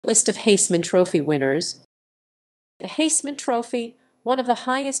List of Heisman Trophy winners. The Heisman Trophy, one of the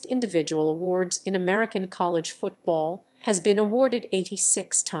highest individual awards in American college football, has been awarded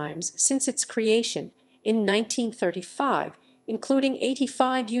 86 times since its creation in 1935, including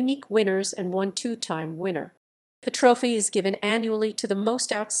 85 unique winners and one two-time winner. The trophy is given annually to the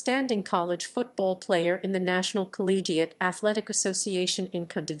most outstanding college football player in the National Collegiate Athletic Association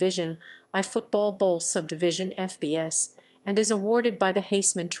Inca Division, I Football Bowl Subdivision (FBS), and is awarded by the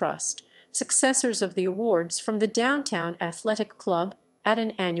Heisman Trust, successors of the awards from the Downtown Athletic Club, at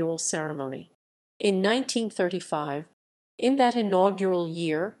an annual ceremony. In 1935, in that inaugural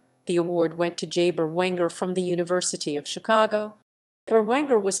year, the award went to Jay Berwanger from the University of Chicago.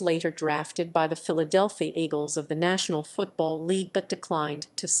 Berwanger was later drafted by the Philadelphia Eagles of the National Football League but declined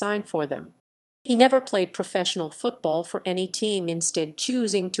to sign for them. He never played professional football for any team, instead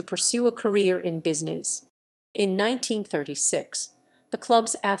choosing to pursue a career in business. In 1936, the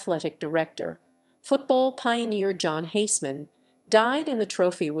club's athletic director, football pioneer John Heisman, died and the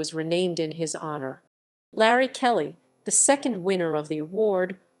trophy was renamed in his honor. Larry Kelley, the second winner of the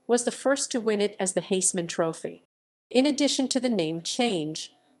award, was the first to win it as the Heisman Trophy. In addition to the name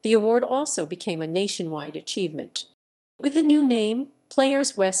change, the award also became a nationwide achievement. With the new name,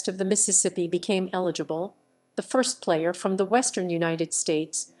 players west of the Mississippi became eligible. The first player from the western United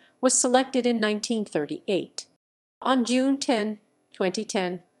States was selected in 1938. On June 10,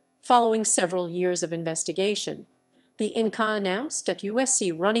 2010, following several years of investigation, the Inca announced that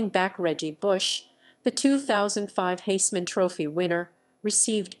USC running back Reggie Bush, the 2005 Heisman Trophy winner,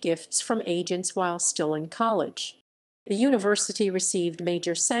 received gifts from agents while still in college. The university received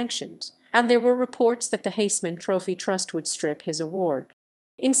major sanctions, and there were reports that the Heisman Trophy Trust would strip his award.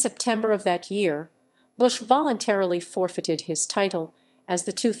 In September of that year, Bush voluntarily forfeited his title as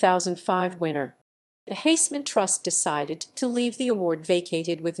the 2005 winner. The Heisman Trust decided to leave the award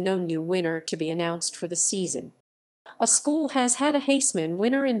vacated with no new winner to be announced for the season. A school has had a Heisman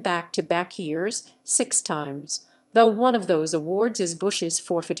winner in back-to-back years 6 times, though one of those awards is Bush's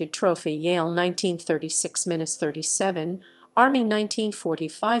forfeited trophy. Yale 1936-37, Army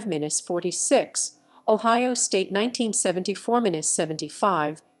 1945-46, Ohio State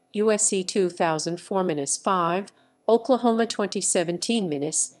 1974-75, USC 2004-5, Oklahoma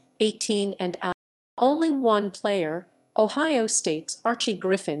 2017-18, and only one player, Ohio State's Archie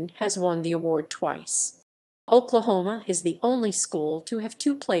Griffin, has won the award twice. Oklahoma is the only school to have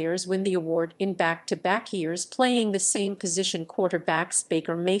 2 players win the award in back-to-back years playing the same position, quarterbacks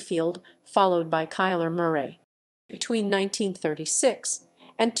Baker Mayfield, followed by Kyler Murray. Between 1936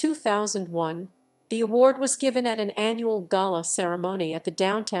 and 2001, the award was given at an annual gala ceremony at the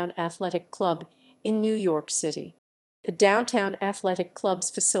Downtown Athletic Club in New York City. The Downtown Athletic Club's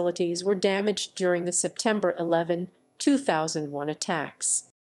facilities were damaged during the September 11, 2001 attacks.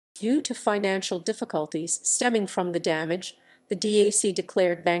 Due to financial difficulties stemming from the damage, the DAC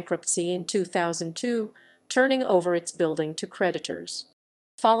declared bankruptcy in 2002, turning over its building to creditors.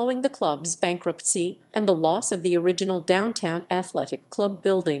 Following the club's bankruptcy and the loss of the original Downtown Athletic Club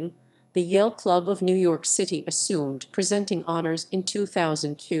building, the Yale Club of New York City assumed presenting honors in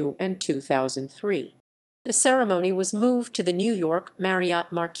 2002 and 2003. The ceremony was moved to the New York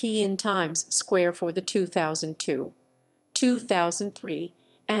Marriott Marquis in Times Square for the 2002, 2003,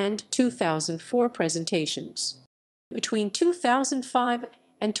 and 2004 presentations. Between 2005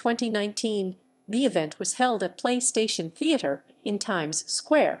 and 2019, the event was held at PlayStation Theater in Times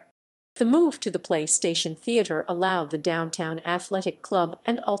Square. The move to the PlayStation Theater allowed the Downtown Athletic Club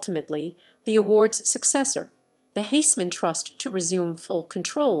and ultimately the award's successor, the Heisman Trust, to resume full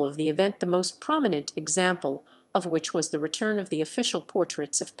control of the event, the most prominent example of which was the return of the official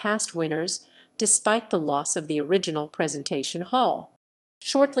portraits of past winners, despite the loss of the original presentation hall.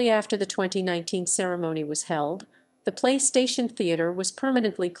 Shortly after the 2019 ceremony was held, the PlayStation Theater was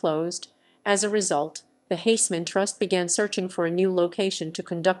permanently closed. As a result, the Heisman Trust began searching for a new location to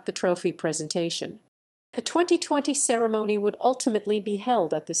conduct the trophy presentation. The 2020 ceremony would ultimately be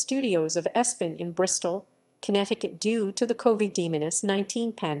held at the studios of ESPN in Bristol, Connecticut due to the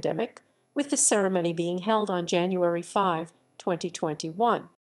COVID-19 pandemic, with the ceremony being held on January 5, 2021.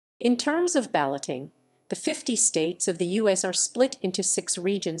 In terms of balloting, the 50 states of the U.S. are split into 6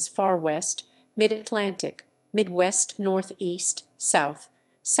 regions: Far West, Mid-Atlantic, Midwest, Northeast, South,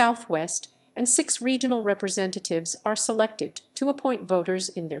 Southwest, and 6 regional representatives are selected to appoint voters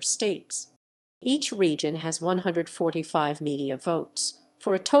in their states. Each region has 145 media votes,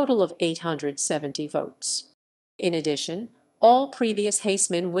 for a total of 870 votes. In addition, all previous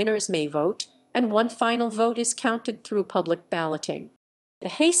Heisman winners may vote, and one final vote is counted through public balloting. The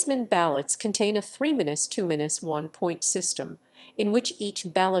Heisman ballots contain a 3-2-1 point system, in which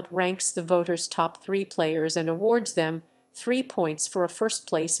each ballot ranks the voters' top 3 players and awards them 3 points for a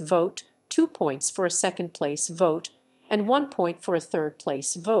first-place vote, 2 points for a second-place vote, and 1 point for a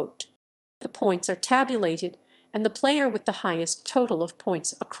third-place vote. The points are tabulated, and the player with the highest total of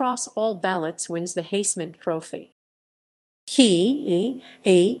points across all ballots wins the Heisman Trophy.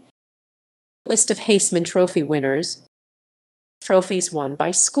 A list of Heisman Trophy winners. Trophies won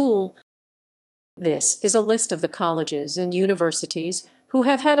by school. This is a list of the colleges and universities who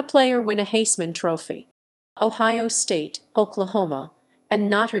have had a player win a Heisman Trophy. Ohio State, Oklahoma, and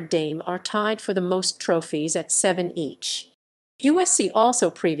Notre Dame are tied for the most trophies at 7 each. USC also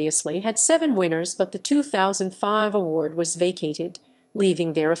previously had 7 winners, but the 2005 award was vacated,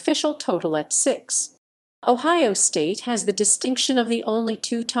 leaving their official total at 6. Ohio State has the distinction of the only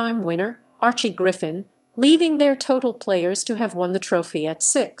 2-time winner, Archie Griffin, leaving their total players to have won the trophy at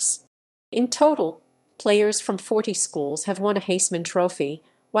 6. In total, players from 40 schools have won a Heisman Trophy,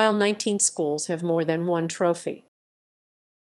 while 19 schools have more than one trophy.